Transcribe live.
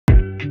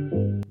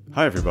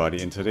Hi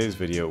everybody, in today's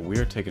video we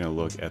are taking a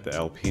look at the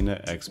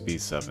Alpina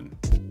XB7.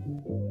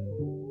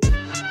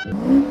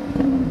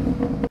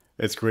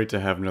 It's great to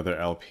have another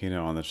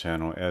Alpina on the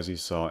channel. As you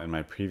saw in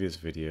my previous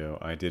video,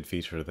 I did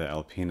feature the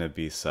Alpina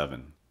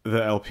V7.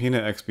 The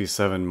Alpina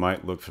XB7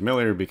 might look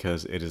familiar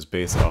because it is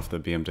based off the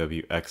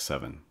BMW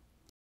X7.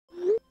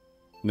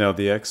 Now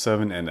the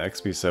X7 and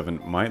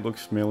XB7 might look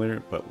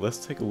familiar, but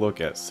let's take a look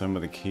at some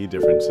of the key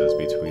differences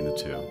between the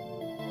two.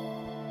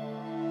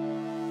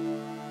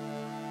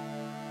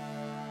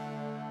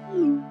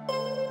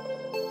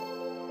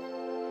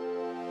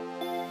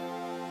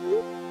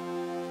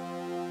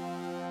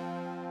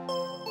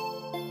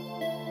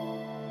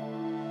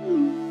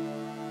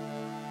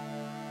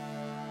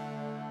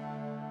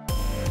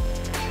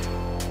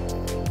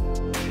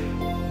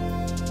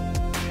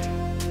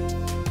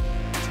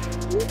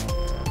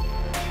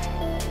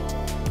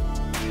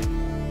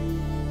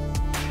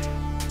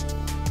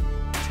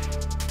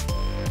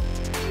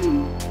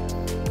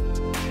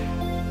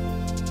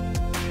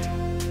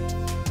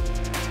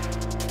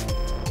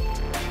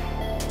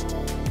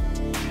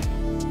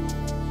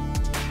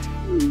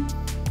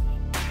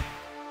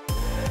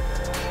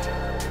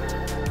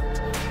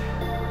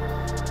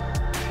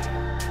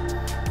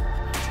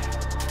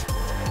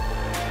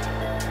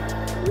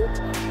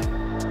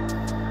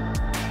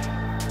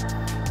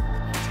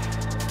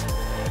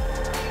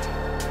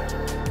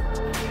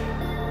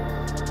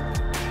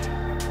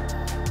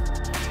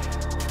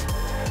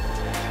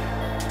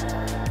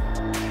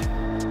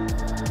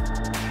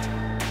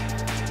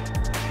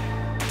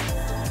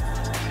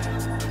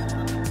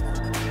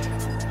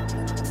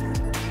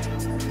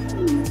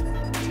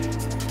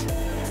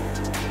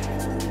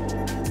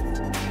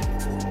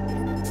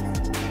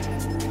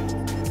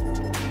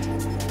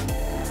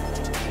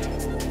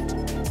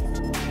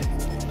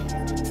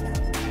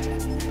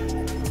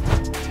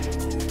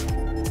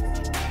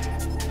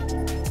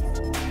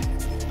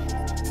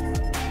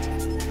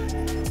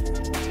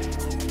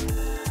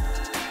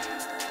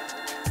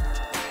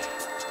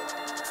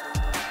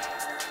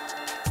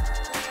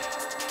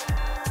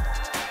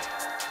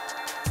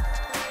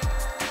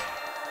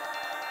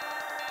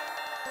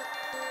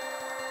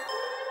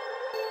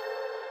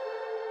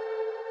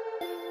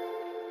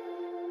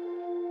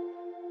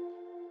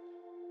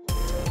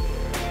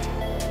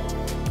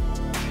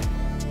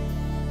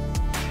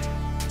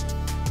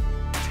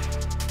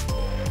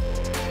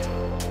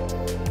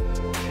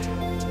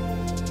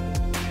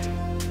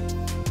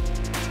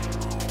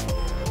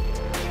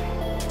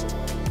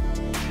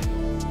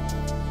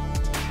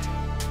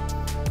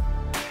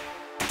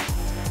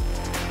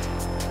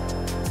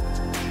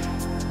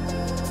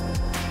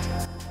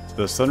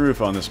 The sunroof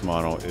on this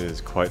model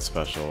is quite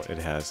special. It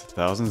has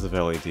thousands of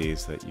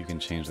LEDs that you can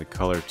change the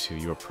color to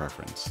your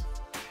preference.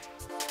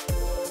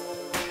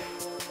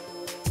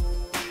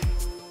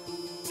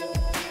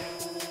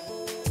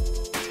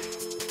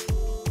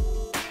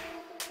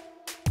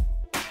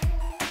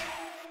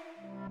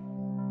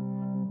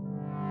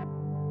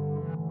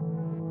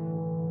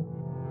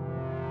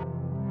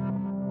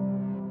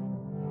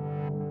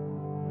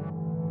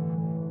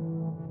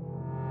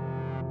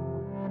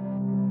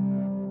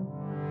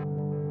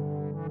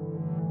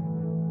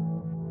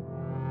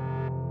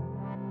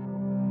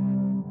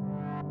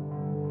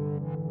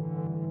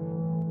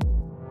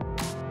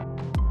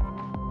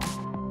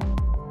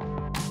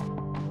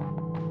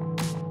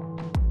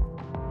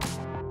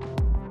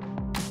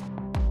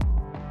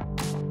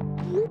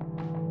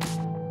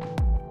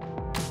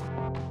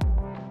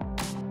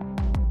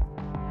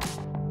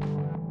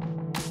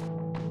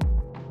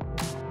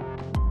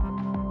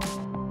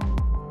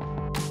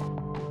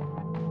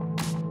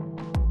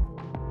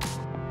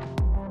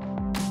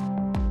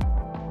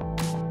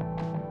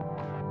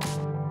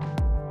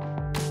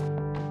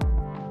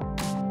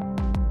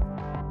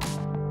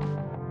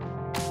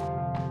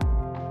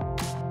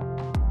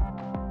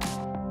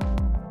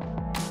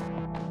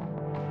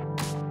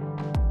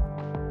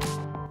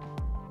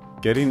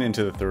 Getting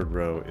into the third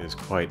row is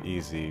quite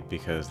easy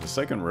because the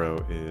second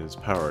row is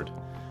powered,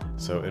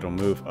 so it'll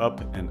move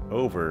up and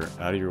over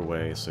out of your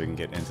way so you can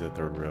get into the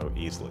third row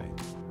easily.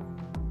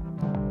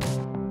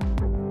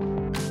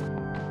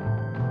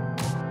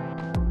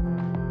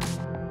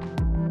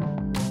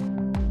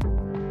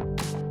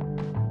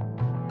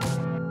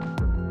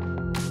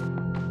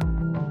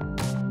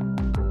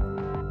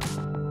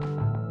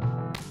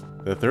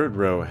 The third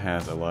row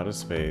has a lot of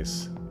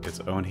space,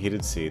 its own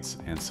heated seats,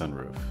 and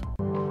sunroof.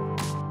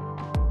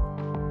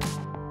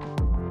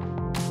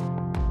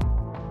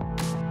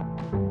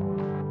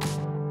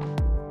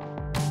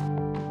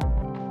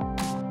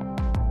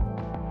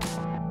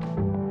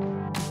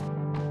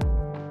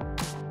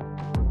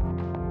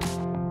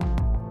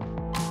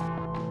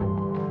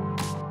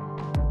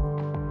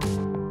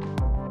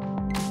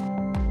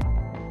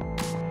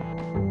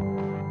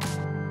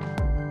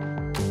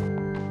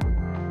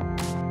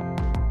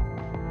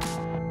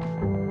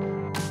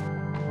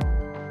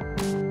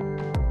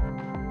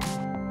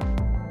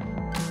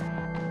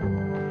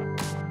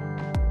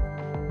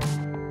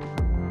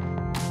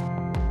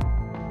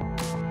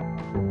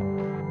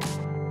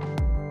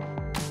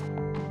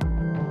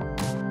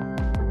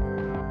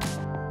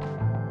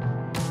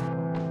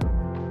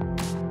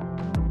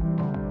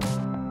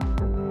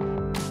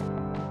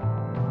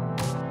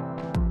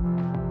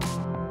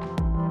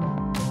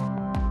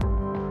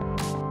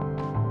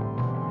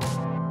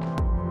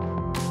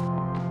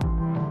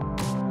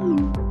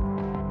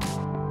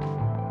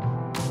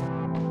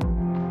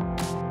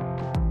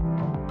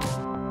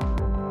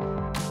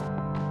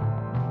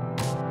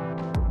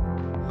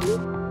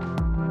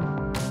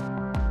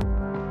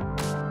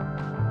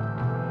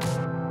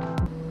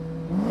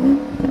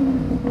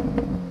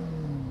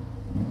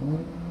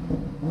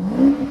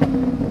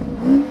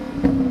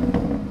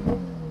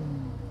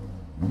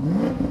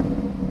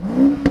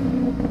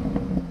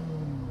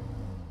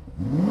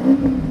 The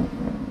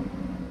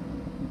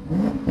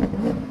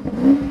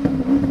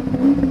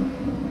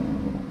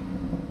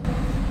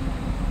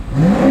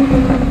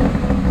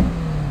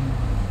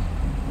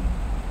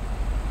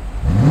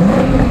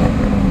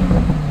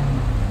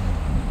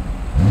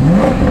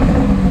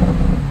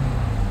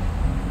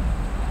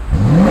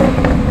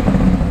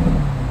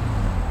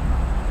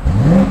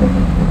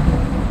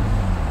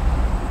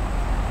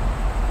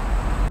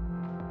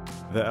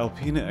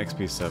Alpina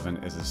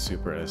XB7 is a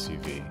super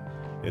SUV.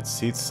 It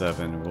seats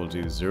 7, will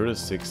do 0 to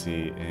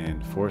 60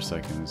 in 4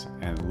 seconds,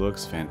 and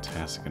looks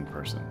fantastic in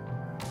person.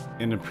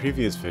 In a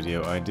previous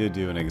video, I did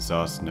do an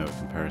exhaust note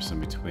comparison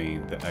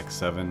between the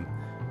X7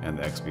 and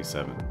the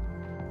XB7.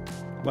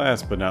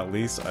 Last but not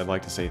least, I'd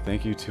like to say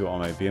thank you to all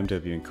my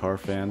BMW and car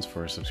fans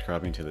for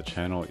subscribing to the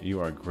channel.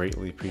 You are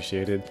greatly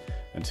appreciated.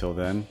 Until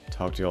then,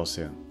 talk to you all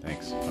soon.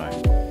 Thanks.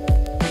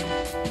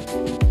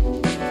 Bye.